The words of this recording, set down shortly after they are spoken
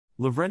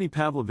Lavrentiy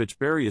Pavlovich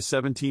Beria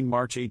 17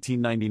 March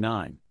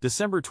 1899,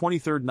 December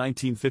 23,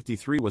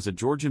 1953 was a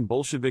Georgian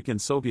Bolshevik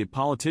and Soviet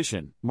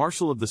politician,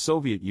 Marshal of the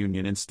Soviet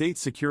Union and State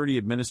Security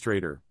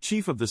Administrator,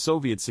 Chief of the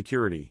Soviet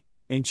Security,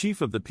 and Chief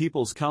of the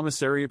People's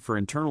Commissariat for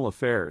Internal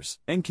Affairs,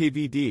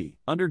 NKVD,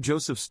 under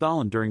Joseph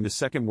Stalin during the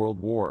Second World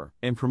War,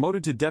 and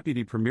promoted to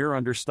Deputy Premier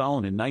under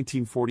Stalin in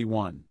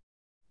 1941.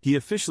 He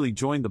officially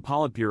joined the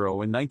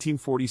Politburo in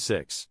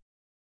 1946.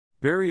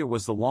 Beria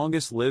was the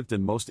longest-lived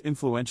and most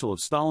influential of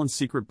Stalin's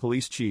secret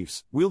police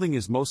chiefs, wielding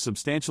his most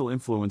substantial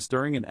influence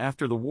during and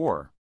after the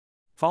war.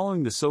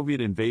 Following the Soviet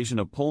invasion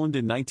of Poland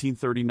in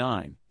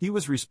 1939, he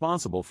was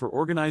responsible for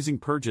organizing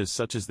purges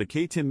such as the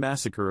Katyn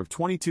massacre of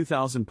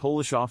 22,000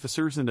 Polish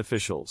officers and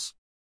officials.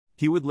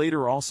 He would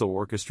later also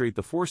orchestrate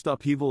the forced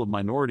upheaval of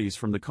minorities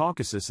from the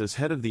Caucasus as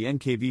head of the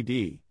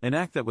NKVD, an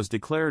act that was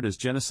declared as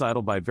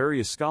genocidal by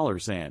various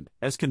scholars and,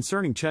 as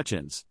concerning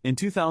Chechens, in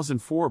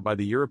 2004 by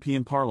the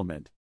European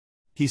Parliament.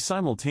 He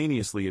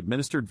simultaneously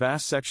administered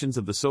vast sections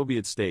of the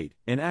Soviet state,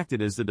 and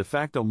acted as the de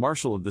facto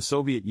Marshal of the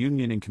Soviet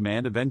Union in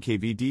command of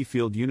NKVD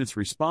field units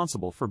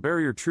responsible for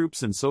barrier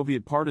troops and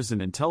Soviet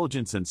partisan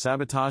intelligence and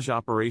sabotage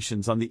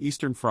operations on the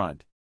Eastern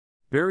Front.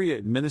 Beria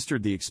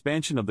administered the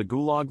expansion of the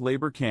Gulag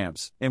labor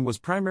camps, and was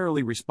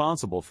primarily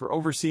responsible for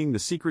overseeing the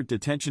secret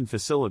detention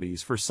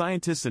facilities for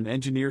scientists and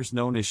engineers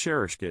known as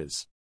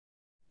shereshkas.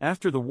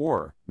 After the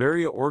war,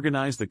 Beria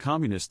organized the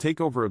communist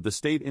takeover of the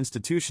state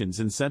institutions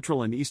in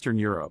Central and Eastern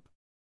Europe.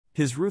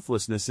 His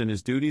ruthlessness in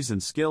his duties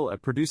and skill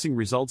at producing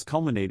results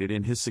culminated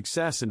in his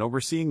success in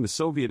overseeing the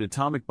Soviet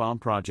atomic bomb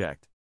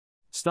project.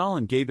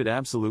 Stalin gave it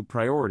absolute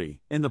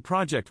priority, and the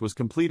project was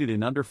completed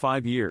in under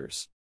 5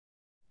 years.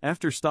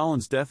 After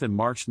Stalin's death in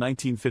March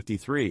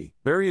 1953,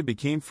 Beria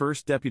became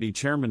first deputy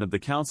chairman of the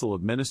Council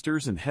of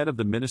Ministers and head of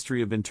the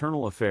Ministry of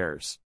Internal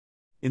Affairs.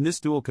 In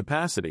this dual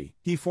capacity,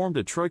 he formed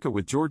a troika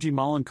with Georgy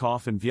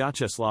Malenkov and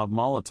Vyacheslav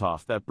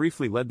Molotov that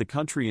briefly led the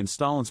country in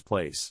Stalin's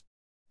place.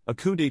 A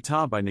coup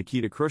d'état by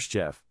Nikita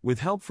Khrushchev,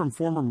 with help from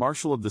former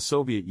Marshal of the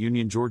Soviet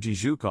Union Georgy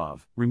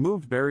Zhukov,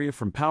 removed Beria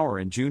from power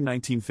in June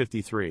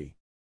 1953.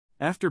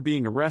 After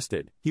being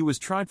arrested, he was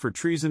tried for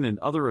treason and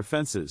other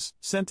offenses,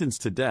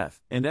 sentenced to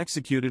death, and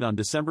executed on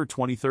December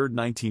 23,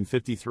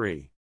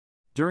 1953.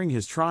 During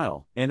his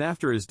trial, and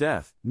after his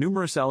death,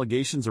 numerous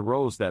allegations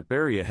arose that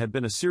Beria had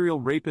been a serial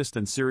rapist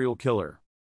and serial killer.